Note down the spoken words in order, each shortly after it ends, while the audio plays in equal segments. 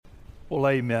Well,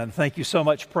 amen. Thank you so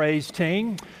much, praise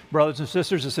team. Brothers and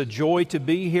sisters, it's a joy to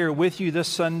be here with you this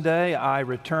Sunday. I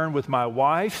returned with my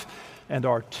wife and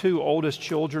our two oldest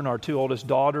children, our two oldest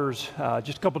daughters,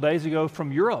 just a couple days ago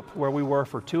from Europe, where we were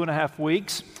for 2.5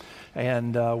 weeks.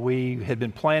 And we had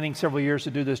been planning several years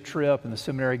to do this trip, and the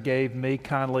seminary gave me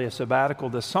kindly a sabbatical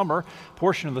this summer,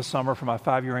 portion of the summer for my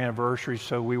 5-year anniversary,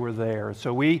 so we were there.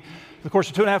 So we, in the course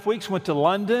of 2.5 weeks, went to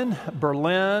London,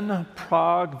 Berlin,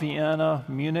 Prague, Vienna,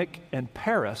 Munich, and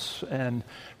Paris, and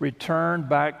returned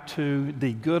back to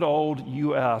the good old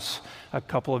U.S. a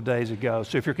couple of days ago.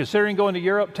 So if you're considering going to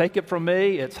Europe, take it from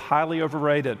me, it's highly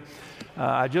overrated.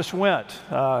 I just went.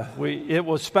 It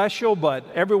was special, but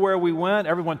everywhere we went,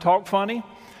 everyone talked funny.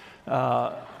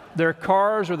 Their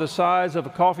cars are the size of a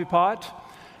coffee pot.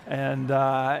 And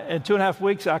in 2.5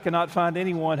 weeks, I could not find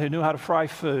anyone who knew how to fry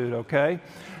food, okay?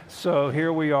 So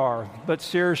here we are. But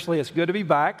seriously, it's good to be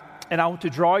back. And I want to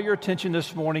draw your attention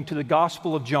this morning to the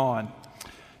Gospel of John.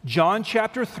 John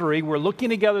chapter 3, we're looking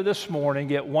together this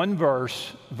morning at one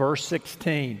verse, verse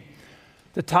 16.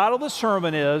 The title of the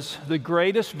sermon is The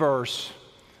Greatest Verse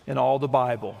in All the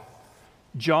Bible.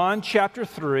 John chapter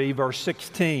 3, verse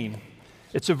 16.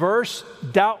 It's a verse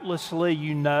doubtlessly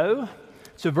you know.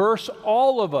 It's a verse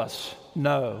all of us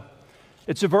know.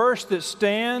 It's a verse that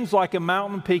stands like a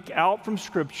mountain peak out from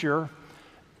Scripture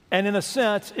and in a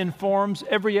sense informs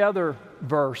every other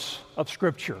verse of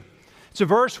Scripture. It's a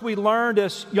verse we learned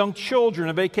as young children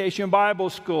in Vacation Bible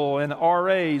School and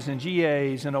RAs and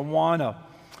GAs and Awana.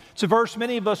 It's a verse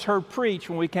many of us heard preach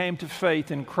when we came to faith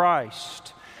in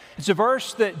Christ. It's a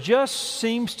verse that just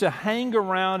seems to hang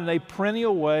around in a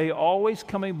perennial way, always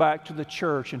coming back to the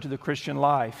church and to the Christian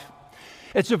life.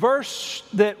 It's a verse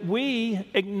that we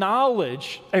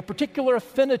acknowledge a particular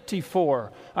affinity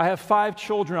for. I have 5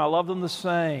 children. I love them the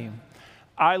same.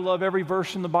 I love every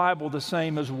verse in the Bible the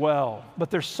same as well. But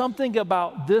there's something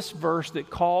about this verse that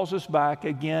calls us back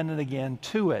again and again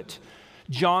to it.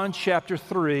 John chapter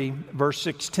 3, verse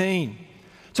 16.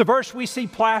 It's a verse we see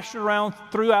plastered around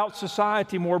throughout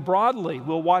society more broadly.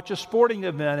 We'll watch a sporting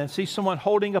event and see someone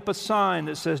holding up a sign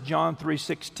that says John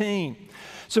 3:16.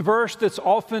 It's a verse that's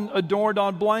often adorned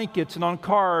on blankets and on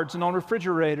cards and on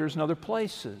refrigerators and other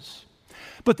places.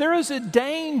 But there is a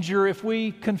danger if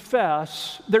we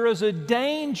confess. There is a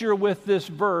danger with this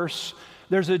verse.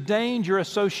 There's a danger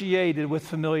associated with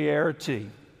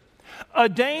familiarity. A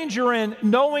danger in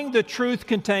knowing the truth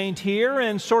contained here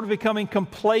and sort of becoming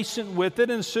complacent with it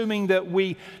and assuming that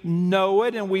we know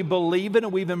it and we believe it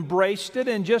and we've embraced it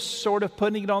and just sort of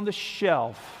putting it on the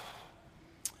shelf.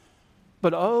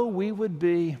 But oh, we would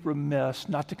be remiss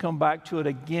not to come back to it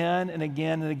again and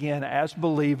again and again as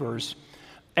believers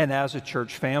and as a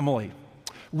church family.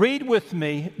 Read with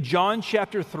me John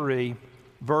chapter 3,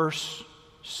 verse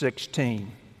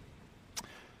 16.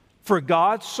 For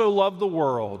God so loved the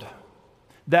world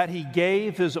that He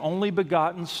gave His only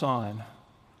begotten Son,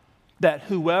 that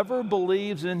whoever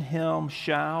believes in Him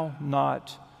shall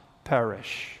not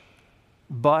perish,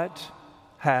 but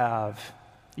have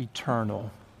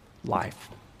eternal life.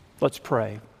 Let's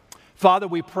pray. Father,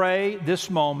 we pray this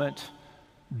moment,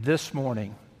 this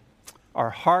morning, our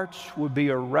hearts would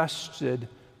be arrested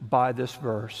by this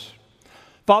verse.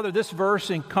 Father, this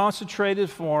verse in concentrated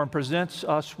form presents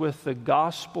us with the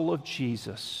gospel of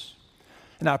Jesus.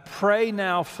 And I pray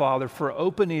now, Father, for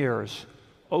open ears,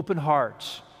 open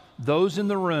hearts, those in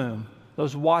the room,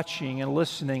 those watching and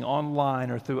listening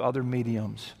online or through other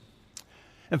mediums.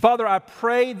 And Father, I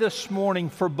pray this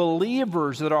morning for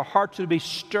believers that our hearts would be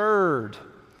stirred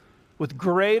with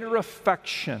greater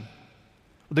affection,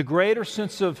 with a greater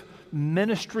sense of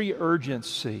ministry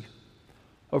urgency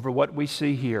over what we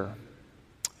see here.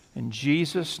 In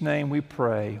Jesus' name we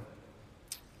pray.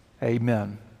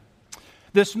 Amen.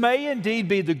 This may indeed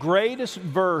be the greatest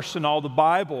verse in all the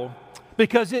Bible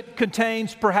because it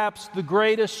contains perhaps the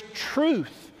greatest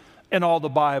truth in all the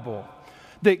Bible,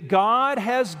 that God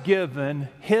has given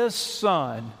His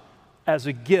Son as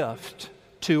a gift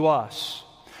to us.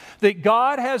 That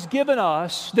God has given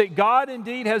us, that God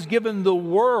indeed has given the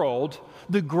world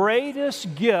the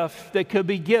greatest gift that could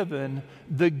be given,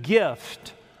 the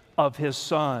gift of His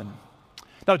Son.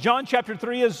 Now, John chapter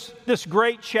 3 is this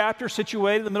great chapter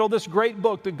situated in the middle of this great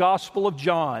book, the Gospel of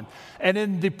John. And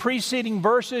in the preceding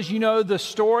verses, you know the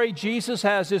story. Jesus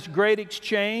has this great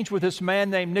exchange with this man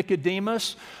named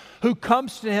Nicodemus, who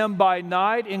comes to him by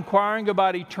night inquiring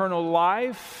about eternal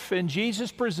life. And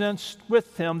Jesus presents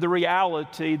with him the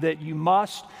reality that you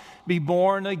must be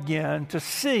born again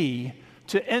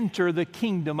to enter the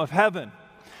kingdom of heaven.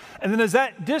 And then as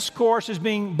that discourse is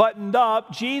being buttoned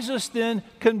up, Jesus then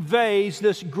conveys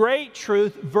this great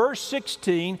truth, verse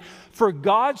 16, "For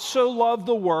God so loved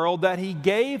the world that he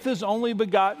gave his only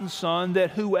begotten Son,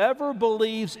 that whoever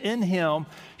believes in him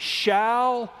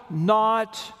shall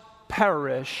not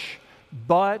perish,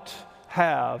 but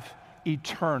have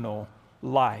eternal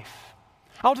life."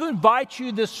 I want to invite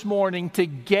you this morning to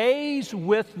gaze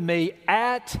with me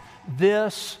at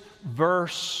this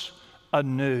verse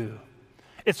anew.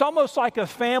 It's almost like a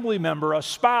family member, a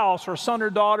spouse or son or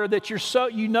daughter that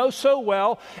you know so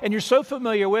well and you're so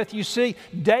familiar with. You see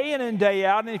day in and day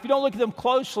out, and if you don't look at them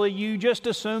closely, you just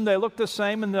assume they look the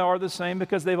same and they are the same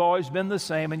because they've always been the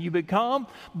same, and you become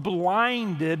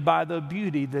blinded by the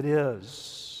beauty that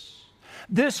is.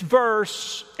 This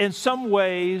verse, in some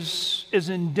ways, is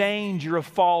in danger of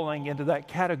falling into that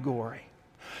category.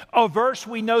 A verse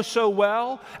we know so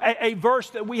well, a verse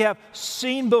that we have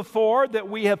seen before, that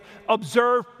we have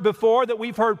observed before, that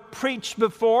we've heard preached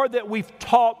before, that we've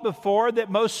taught before, that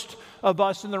most of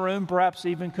us in the room perhaps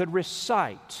even could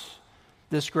recite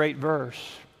this great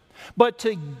verse. But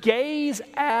to gaze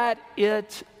at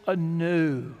it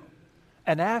anew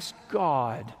and ask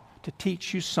God to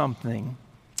teach you something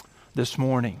this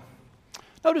morning.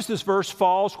 Notice this verse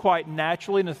falls quite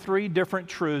naturally into three different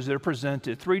truths that are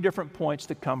presented, three different points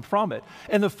that come from it.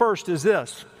 And the first is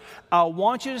this: I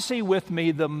want you to see with me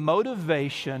the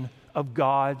motivation of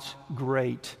God's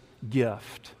great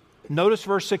gift. Notice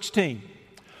verse 16.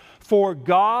 "For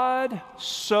God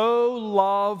so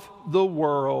loved the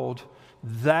world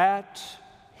that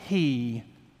he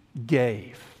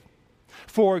gave."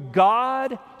 For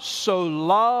God so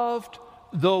loved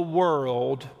the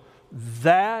world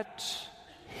that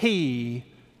he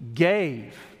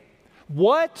gave.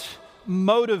 What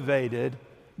motivated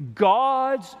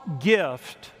God's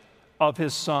gift of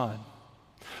his Son?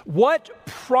 What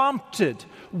prompted,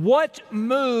 what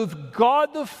moved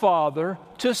God the Father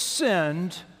to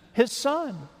send his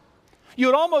Son? You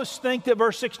would almost think that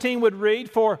verse 16 would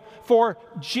read, for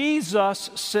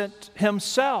Jesus sent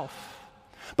himself.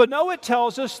 But no, it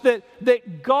tells us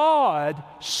that God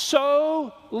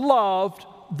so loved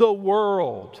the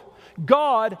world.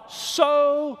 God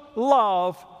so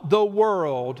loved the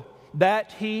world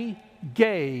that he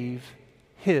gave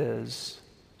his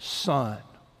Son.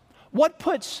 What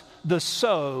puts the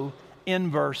 "so" in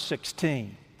verse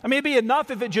 16? I mean, it'd be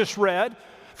enough if it just read,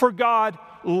 "For God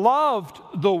loved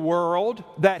the world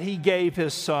that he gave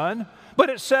his Son." But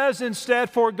it says instead,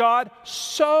 "For God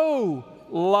so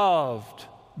loved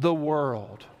the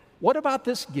world." What about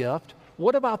this gift?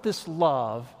 What about this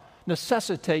love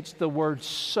necessitates the word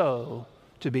 "so"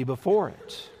 to be before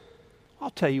it? I'll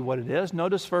tell you what it is.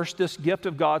 Notice first this gift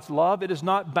of God's love. It is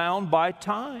not bound by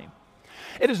time.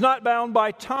 It is not bound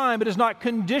by time. It is not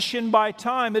conditioned by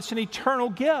time. It's an eternal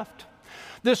gift.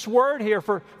 This word here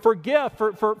for gift,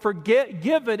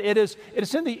 given, it is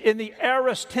in the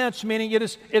aorist tense, meaning it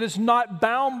is not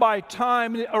bound by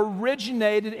time. It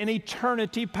originated in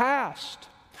eternity past.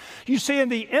 You see, in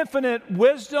the infinite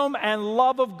wisdom and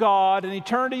love of God in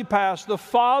eternity past, the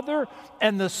Father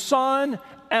and the Son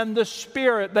and the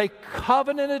Spirit, they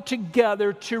covenanted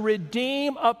together to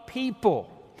redeem a people.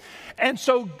 And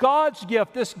so God's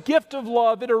gift, this gift of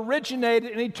love, it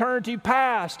originated in eternity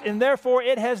past, and therefore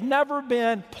it has never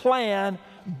been plan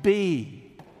B.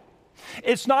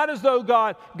 It's not as though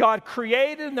God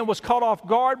created and then was caught off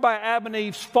guard by Adam and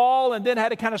Eve's fall and then had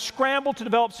to kind of scramble to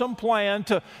develop some plan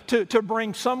to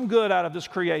bring some good out of this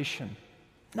creation.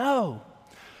 No.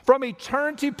 From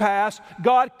eternity past,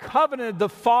 God covenanted the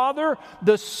Father,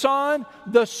 the Son,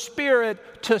 the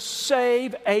Spirit to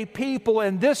save a people.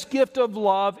 And this gift of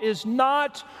love is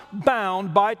not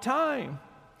bound by time.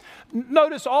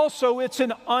 Notice also it's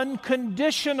an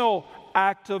unconditional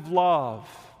act of love.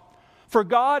 For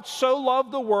God so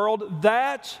loved the world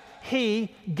that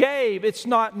he gave. It's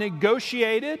not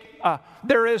negotiated.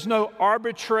 There is no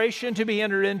arbitration to be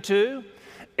entered into.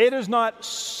 It is not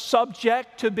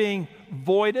subject to being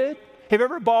voided. Have you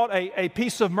ever bought a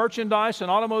piece of merchandise, an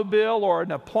automobile or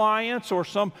an appliance or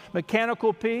some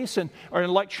mechanical piece or an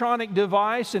electronic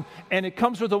device, and it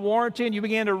comes with a warranty, and you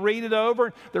begin to read it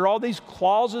over? There are all these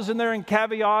clauses in there and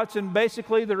caveats, and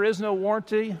basically there is no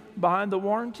warranty behind the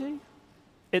warranty.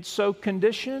 It's so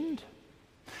conditioned.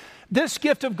 This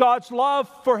gift of God's love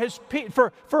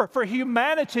for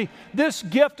humanity, this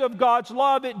gift of God's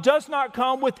love, it does not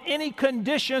come with any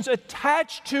conditions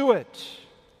attached to it.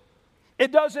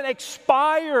 It doesn't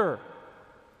expire.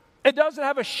 It doesn't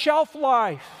have a shelf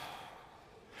life.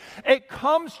 It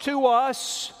comes to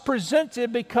us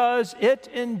presented because it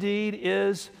indeed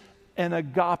is an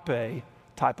agape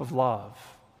type of love.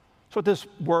 That's what this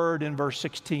word in verse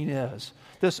 16 is.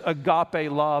 This agape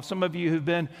love. Some of you who've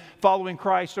been following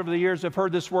Christ over the years have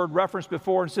heard this word referenced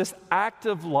before. It's this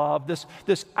active love,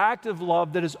 this active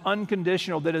love that is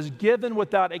unconditional, that is given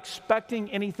without expecting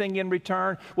anything in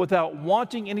return, without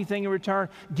wanting anything in return,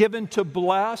 given to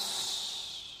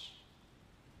bless.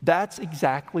 That's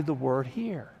exactly the word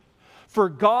here. For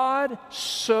God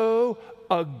so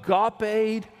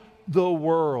agaped the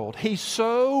world. He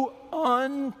so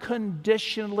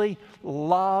unconditionally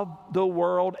loved the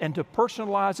world, and to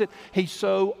personalize it, He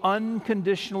so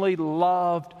unconditionally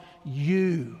loved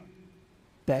you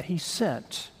that He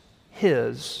sent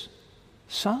His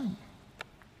Son.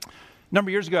 A number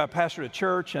of years ago, I pastored a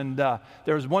church, and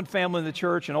there was one family in the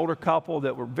church, an older couple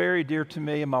that were very dear to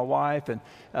me and my wife, and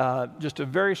just a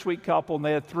very sweet couple. And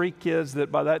they had 3 kids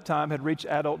that by that time had reached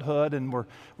adulthood and were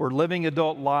living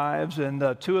adult lives.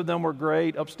 And 2 of them were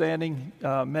great, upstanding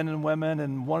men and women,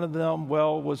 and one of them,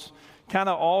 was kind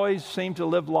of always seemed to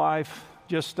live life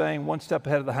just staying one step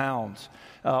ahead of the hounds.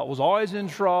 Was always in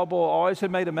trouble, always had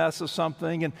made a mess of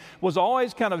something, and was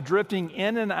always kind of drifting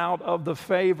in and out of the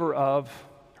favor of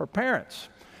her parents.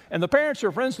 And the parents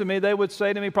are friends to me. They would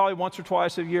say to me probably once or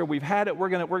twice a year, we've had it, we're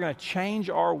going to change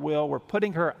our will. We're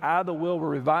putting her out of the will, we're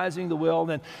revising the will. And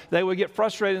then they would get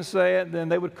frustrated and say it, and then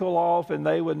they would cool off and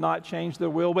they would not change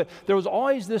their will. But there was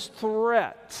always this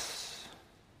threat,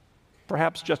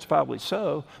 perhaps justifiably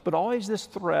so, but always this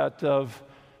threat of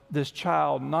this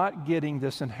child not getting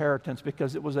this inheritance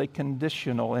because it was a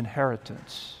conditional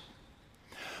inheritance.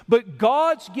 But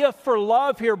God's gift for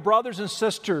love here, brothers and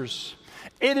sisters,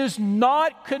 it is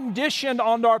not conditioned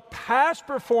on our past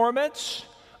performance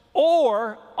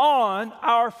or on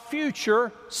our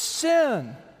future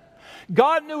sin.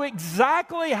 God knew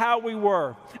exactly how we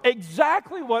were,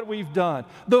 exactly what we've done,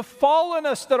 the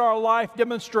fallenness that our life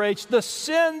demonstrates, the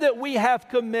sin that we have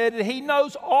committed. He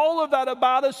knows all of that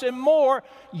about us and more,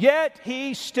 yet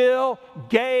He still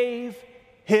gave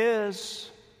His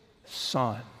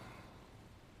Son.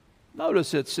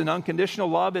 Notice it's an unconditional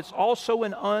love. It's also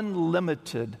an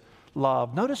unlimited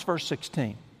love. Notice verse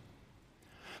 16.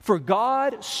 For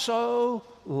God so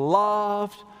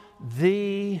loved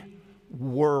the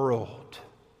world.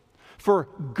 For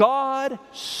God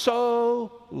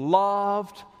so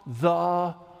loved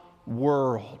the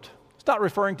world. It's not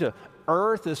referring to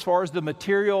earth as far as the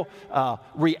material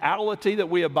reality that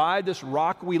we abide, this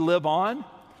rock we live on.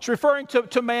 It's referring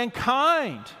to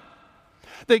mankind.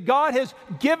 That God has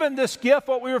given this gift,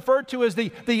 what we refer to as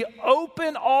the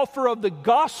open offer of the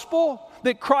gospel,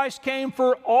 that Christ came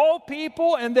for all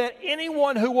people, and that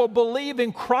anyone who will believe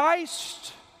in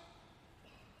Christ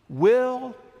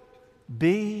will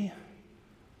be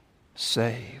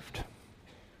saved.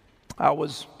 I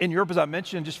was in Europe, as I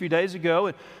mentioned, just a few days ago,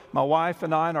 and my wife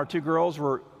and I and our 2 girls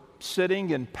were sitting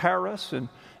in Paris and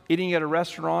eating at a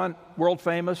restaurant world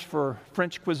famous for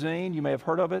French cuisine. You may have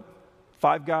heard of it,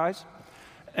 Five Guys.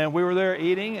 And we were there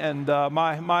eating, and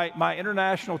my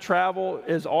international travel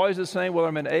is always the same, whether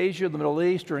I'm in Asia, the Middle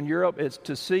East, or in Europe. It's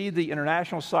to see the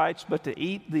international sites, but to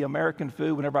eat the American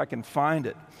food whenever I can find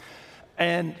it.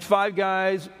 And Five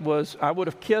Guys I would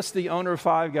have kissed the owner of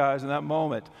Five Guys in that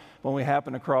moment when we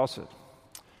happened across it.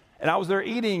 And I was there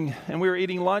eating, and we were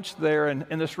eating lunch there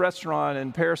in this restaurant.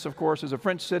 And Paris, of course, is a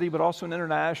French city, but also an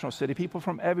international city. People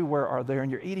from everywhere are there, and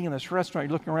you're eating in this restaurant.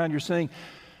 You're looking around, you're seeing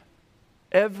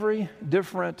every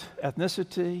different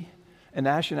ethnicity and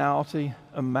nationality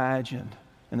imagined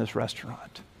in this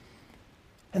restaurant.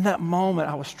 In that moment,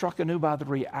 I was struck anew by the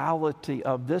reality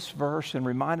of this verse and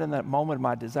reminded in that moment of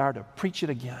my desire to preach it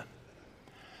again.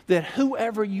 That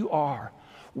whoever you are,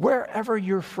 wherever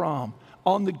you're from,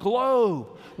 on the globe,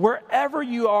 wherever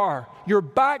you are, your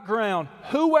background,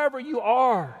 whoever you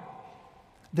are,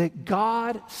 that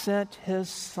God sent His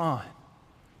Son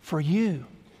for you.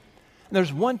 And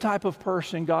there's one type of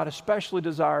person God especially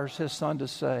desires His Son to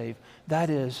save. That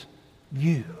is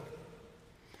you.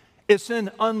 It's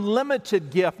an unlimited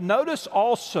gift. Notice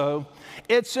also,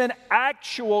 it's an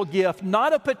actual gift,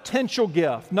 not a potential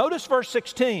gift. Notice verse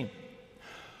 16.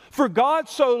 For God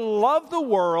so loved the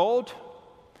world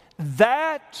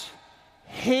that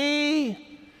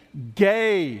He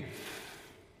gave.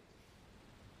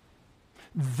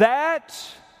 That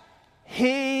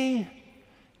He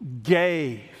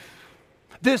gave.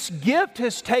 This gift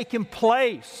has taken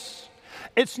place.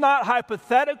 It's not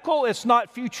hypothetical. It's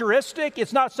not futuristic.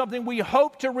 It's not something we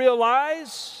hope to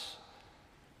realize.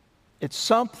 It's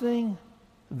something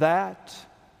that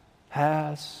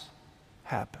has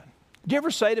happened. Do you ever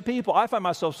say to people, I find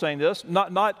myself saying this,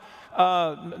 not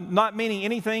meaning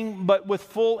anything but with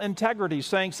full integrity,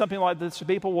 saying something like this to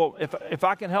people, well, if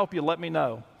I can help you, let me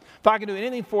know. If I can do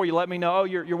anything for you, let me know. Oh,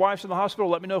 your wife's in the hospital,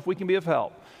 let me know if we can be of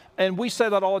help. And we say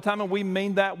that all the time, and we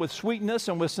mean that with sweetness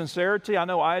and with sincerity. I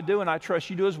know I do, and I trust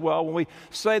you do as well. When we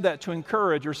say that to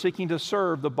encourage or seeking to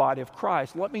serve the body of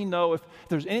Christ, let me know if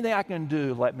there's anything I can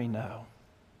do, let me know.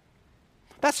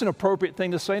 That's an appropriate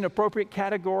thing to say, an appropriate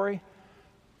category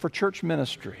for church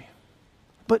ministry.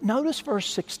 But notice verse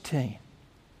 16.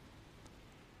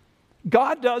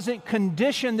 God doesn't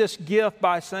condition this gift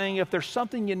by saying, if there's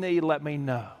something you need, let me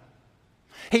know.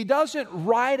 He doesn't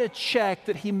write a check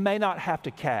that he may not have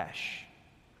to cash.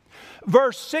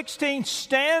 Verse 16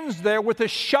 stands there with a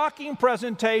shocking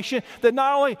presentation that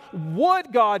not only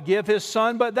would God give his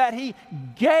Son, but that he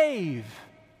gave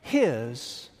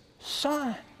his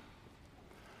Son.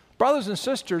 Brothers and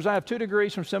sisters, I have 2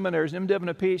 degrees from seminaries, an MDiv and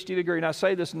a PhD degree, and I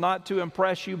say this not to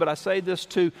impress you, but I say this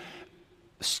to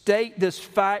state this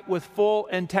fact with full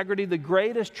integrity. The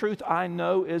greatest truth I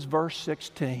know is verse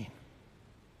 16.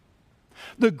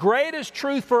 The greatest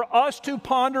truth for us to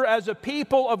ponder as a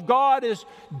people of God is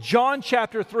John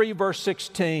chapter 3, verse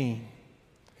 16.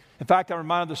 In fact, I'm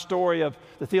reminded of the story of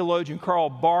the theologian Karl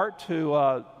Barth, who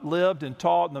lived and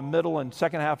taught in the middle and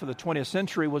second half of the 20th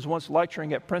century, was once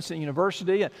lecturing at Princeton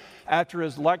University. And after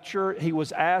his lecture, he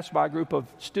was asked by a group of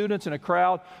students in a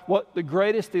crowd what the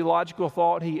greatest theological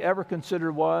thought he ever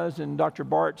considered was. And Dr.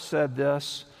 Barth said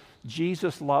this: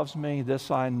 Jesus loves me,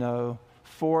 this I know,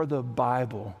 for the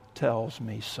Bible tells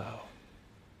me so.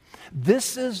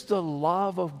 This is the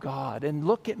love of God. And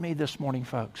look at me this morning,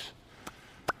 folks.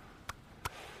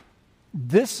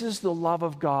 This is the love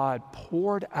of God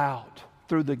poured out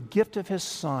through the gift of his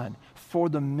Son for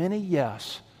the many,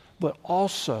 yes, but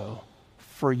also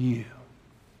for you.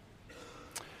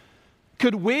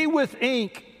 Could we with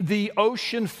ink the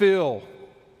ocean fill,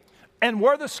 and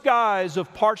were the skies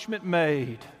of parchment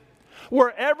made,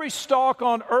 were every stalk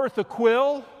on earth a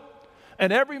quill,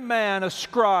 and every man a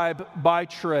scribe by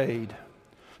trade,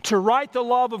 to write the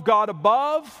love of God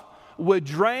above would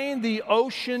drain the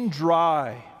ocean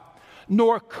dry,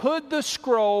 nor could the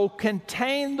scroll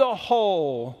contain the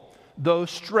whole, though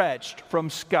stretched from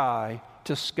sky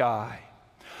to sky.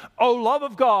 O love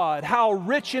of God, how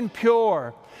rich and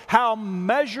pure, how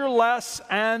measureless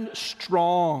and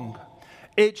strong.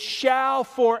 It shall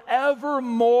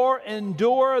forevermore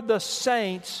endure the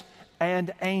saints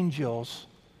and angels'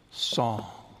 song.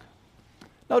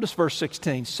 Notice verse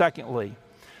 16. Secondly,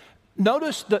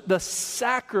 notice the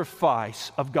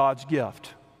sacrifice of God's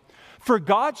gift. For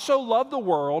God so loved the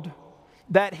world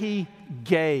that he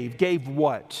gave. Gave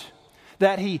what?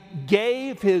 That he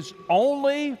gave his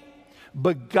only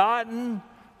begotten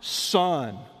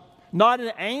Son. Not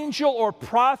an angel or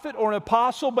prophet or an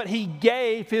apostle, but he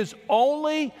gave his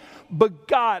only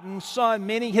begotten Son,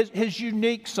 meaning his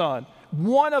unique Son,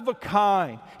 one of a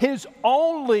kind, his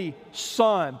only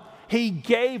Son. He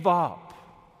gave up.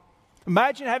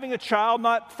 Imagine having a child,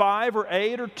 not 5 or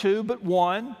 8 or 2, but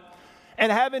 1.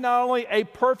 And having not only a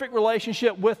perfect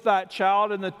relationship with that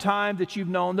child in the time that you've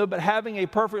known them, but having a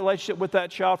perfect relationship with that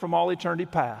child from all eternity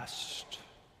past.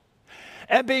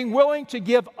 And being willing to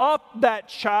give up that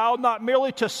child, not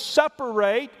merely to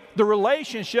separate the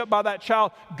relationship by that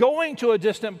child going to a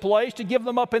distant place, to give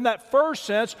them up in that first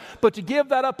sense, but to give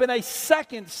that up in a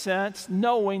second sense,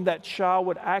 knowing that child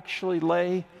would actually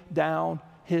lay down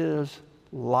his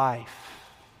life.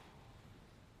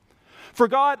 For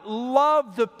God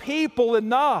loved the people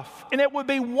enough. And it would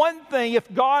be one thing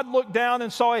if God looked down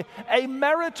and saw a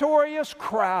meritorious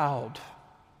crowd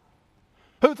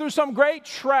who through some great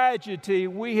tragedy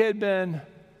we had been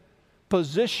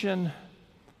positioned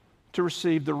to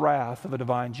receive the wrath of a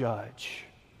divine judge.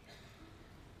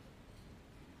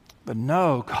 But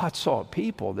no, God saw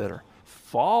people that are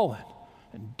fallen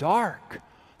and dark,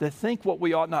 that think what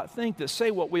we ought not think, that say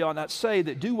what we ought not say,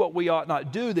 that do what we ought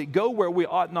not do, that go where we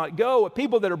ought not go,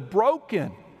 people that are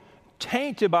broken,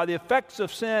 tainted by the effects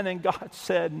of sin. And God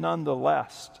said,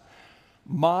 nonetheless,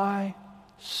 my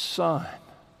Son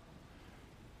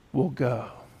will go.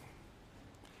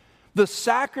 The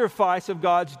sacrifice of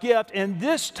God's gift and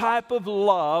this type of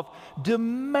love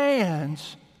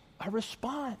demands a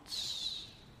response.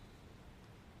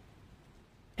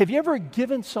 Have you ever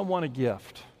given someone a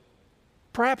gift?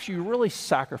 Perhaps you really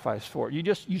sacrificed for it.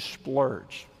 You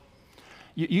splurged.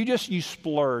 You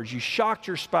splurged. You shocked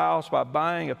your spouse by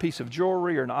buying a piece of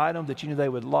jewelry or an item that you knew they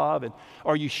would love.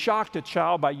 Or you shocked a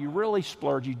child by you really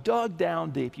splurged. You dug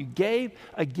down deep. You gave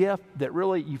a gift that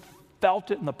really, you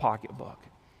felt it in the pocketbook.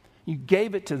 You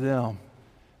gave it to them.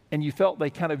 And you felt they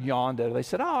kind of yawned at it. They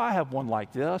said, oh, I have one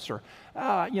like this. Or,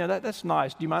 that's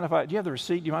nice. Do you have the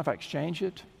receipt? Do you mind if I exchange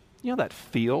it? You know how that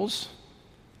feels.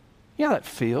 You know how that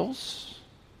feels.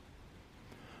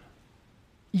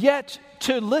 Yet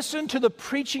to listen to the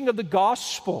preaching of the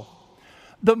gospel,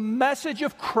 the message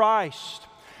of Christ,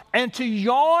 and to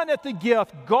yawn at the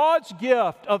gift, God's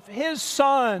gift of His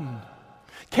Son,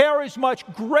 carries much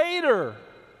greater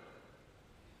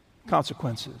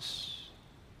consequences.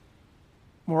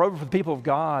 Moreover, for the people of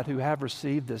God who have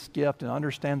received this gift and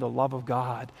understand the love of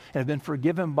God and have been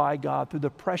forgiven by God through the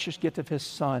precious gift of His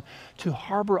Son, to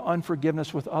harbor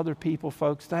unforgiveness with other people,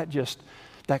 folks,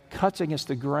 that cuts against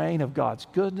the grain of God's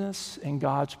goodness and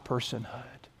God's personhood.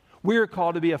 We are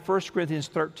called to be a 1 Corinthians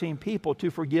 13 people, to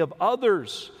forgive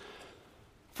others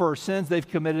for sins they've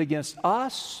committed against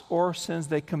us or sins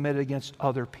they committed against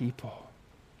other people.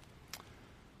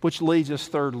 Which leads us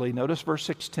thirdly, notice verse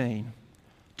 16,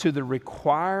 to the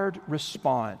required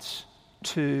response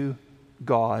to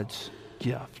God's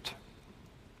gift.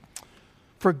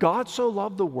 For God so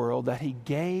loved the world that He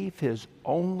gave His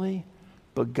only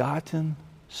begotten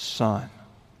Son,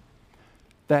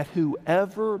 that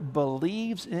whoever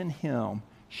believes in Him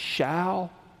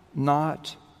shall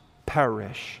not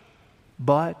perish,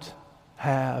 but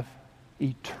have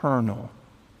eternal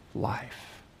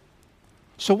life.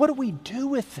 So what do we do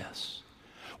with this?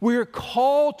 We're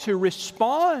called to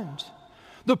respond.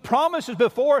 The promise is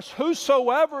before us,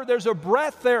 whosoever, there's a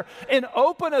breath there, an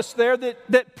openness there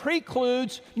that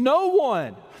precludes no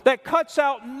one, that cuts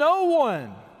out no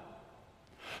one.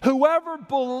 Whoever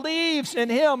believes in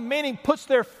Him, meaning puts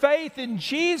their faith in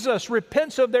Jesus,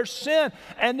 repents of their sin,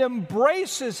 and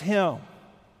embraces Him.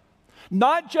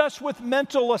 Not just with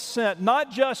mental assent,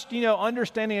 not just,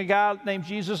 understanding a guy named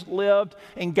Jesus lived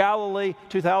in Galilee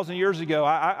 2,000 years ago.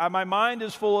 My mind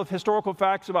is full of historical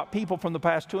facts about people from the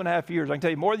past 2.5 years. I can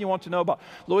tell you more than you want to know about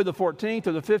Louis XIV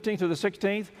or the 15th or the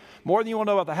 16th, more than you want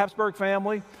to know about the Habsburg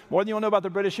family, more than you want to know about the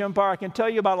British Empire. I can tell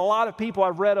you about a lot of people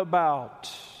I've read about.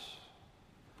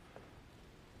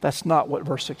 That's not what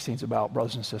verse 16 is about,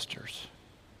 brothers and sisters.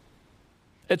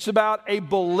 It's about a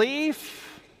belief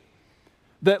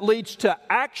that leads to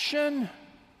action,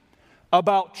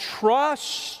 about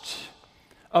trust,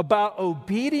 about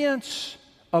obedience,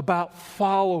 about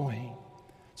following.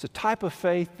 It's a type of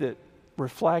faith that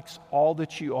reflects all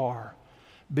that you are,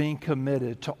 being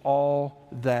committed to all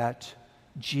that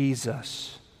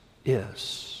Jesus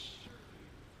is.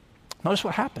 Notice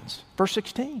what happens. Verse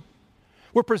 16.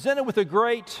 We're presented with a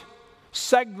great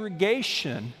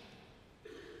segregation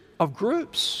of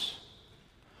groups.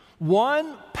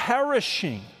 One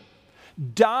perishing,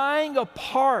 dying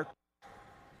apart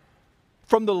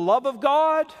from the love of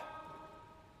God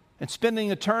and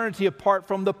spending eternity apart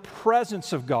from the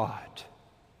presence of God.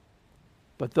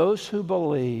 But those who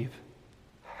believe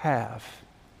have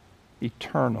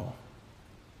eternal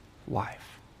life.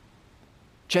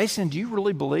 Jason, do you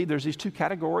really believe there's these two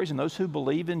categories, and those who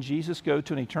believe in Jesus go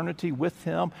to an eternity with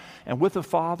Him and with the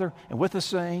Father and with the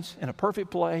saints in a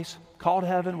perfect place called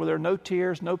heaven, where there are no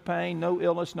tears, no pain, no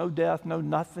illness, no death, no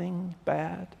nothing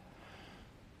bad?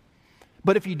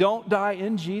 But if you don't die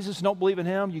in Jesus, don't believe in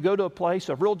Him, you go to a place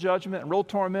of real judgment and real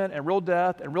torment and real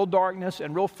death and real darkness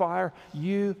and real fire.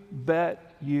 You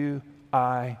bet you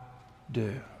I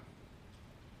do.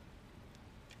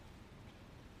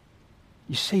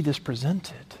 You see this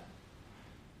presented.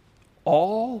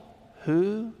 All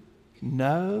who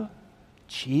know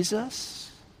Jesus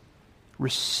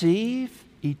receive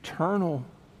eternal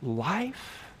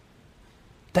life.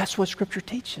 That's what Scripture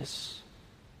teaches.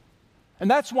 And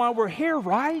that's why we're here,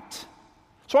 right?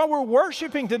 That's why we're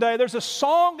worshiping today. There's a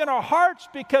song in our hearts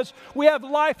because we have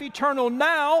life eternal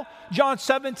now. John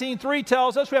 17:3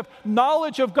 tells us we have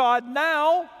knowledge of God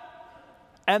now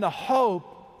and the hope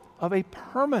of a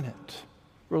permanent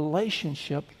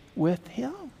relationship with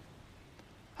Him.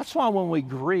 That's why when we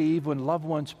grieve, when loved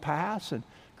ones pass and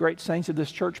great saints of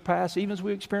this church pass, even as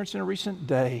we experienced in recent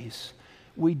days,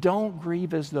 we don't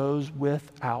grieve as those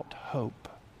without hope,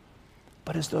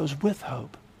 but as those with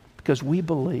hope, because we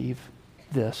believe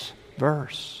this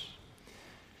verse.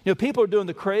 People are doing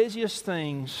the craziest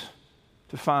things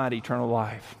to find eternal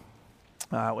life.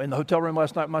 In the hotel room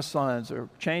last night, my sons are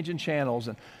changing channels,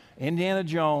 and Indiana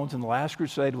Jones and the Last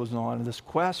Crusade was on, and this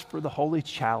quest for the holy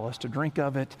chalice, to drink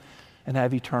of it and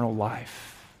have eternal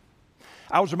life.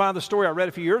 I was reminded of the story I read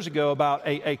a few years ago about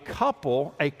a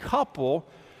couple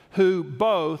who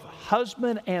both,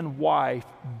 husband and wife,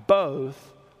 both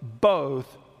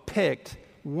picked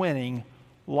winning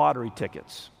lottery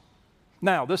tickets.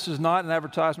 Now, this is not an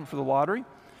advertisement for the lottery,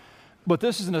 but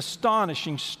this is an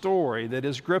astonishing story that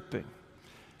is gripping.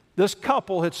 This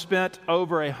couple had spent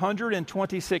over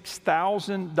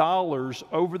 $126,000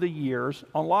 over the years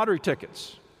on lottery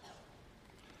tickets.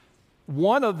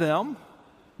 One of them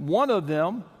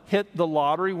hit the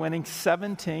lottery winning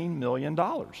 $17 million.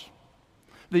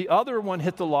 The other one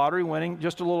hit the lottery winning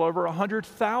just a little over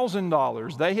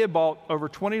 $100,000. They had bought over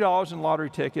 $20 in lottery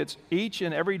tickets each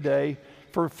and every day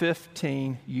for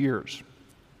 15 years.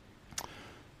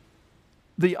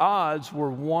 The odds were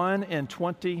 1 in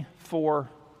 24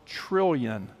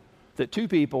 trillion that two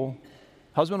people,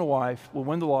 husband and wife, will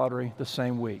win the lottery the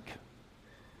same week.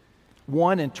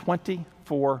 1 in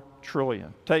 24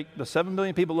 trillion. Take the 7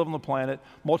 billion people live on the planet,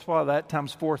 multiply that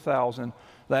times 4,000,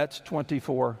 that's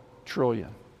 24 trillion.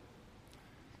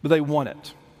 But they won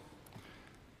it.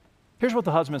 Here's what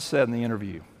the husband said in the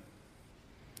interview.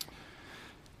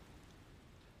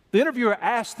 The interviewer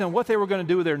asked them what they were going to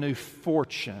do with their new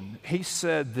fortune. He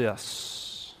said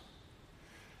this: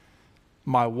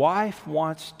 "My wife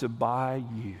wants to buy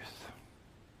youth.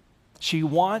 She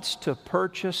wants to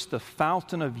purchase the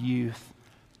fountain of youth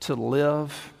to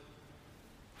live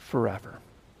forever."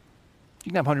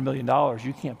 You can have $100 million.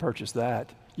 You can't purchase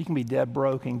that. You can be dead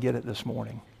broke and get it this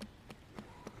morning.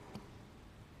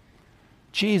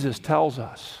 Jesus tells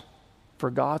us, "For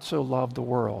God so loved the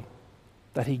world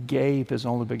that he gave his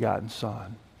only begotten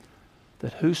Son,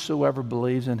 that whosoever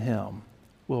believes in him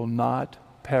will not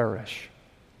perish,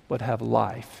 but have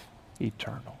life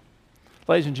eternal."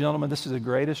 Ladies and gentlemen, this is the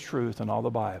greatest truth in all the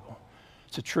Bible.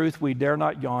 It's a truth we dare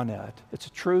not yawn at. It's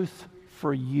a truth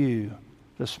for you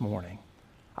this morning.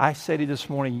 I say to you this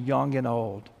morning, young and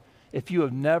old, if you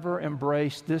have never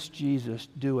embraced this Jesus,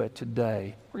 do it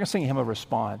today. We're going to sing a hymn of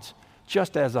response,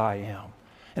 "Just As I Am."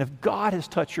 And if God has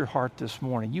touched your heart this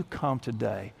morning, you come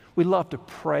today. We'd love to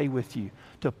pray with you,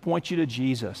 to point you to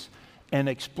Jesus and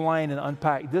explain and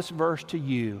unpack this verse to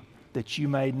you that you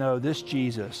may know this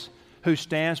Jesus who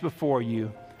stands before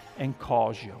you and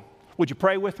calls you. Would you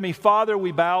pray with me? Father,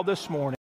 we bow this morning.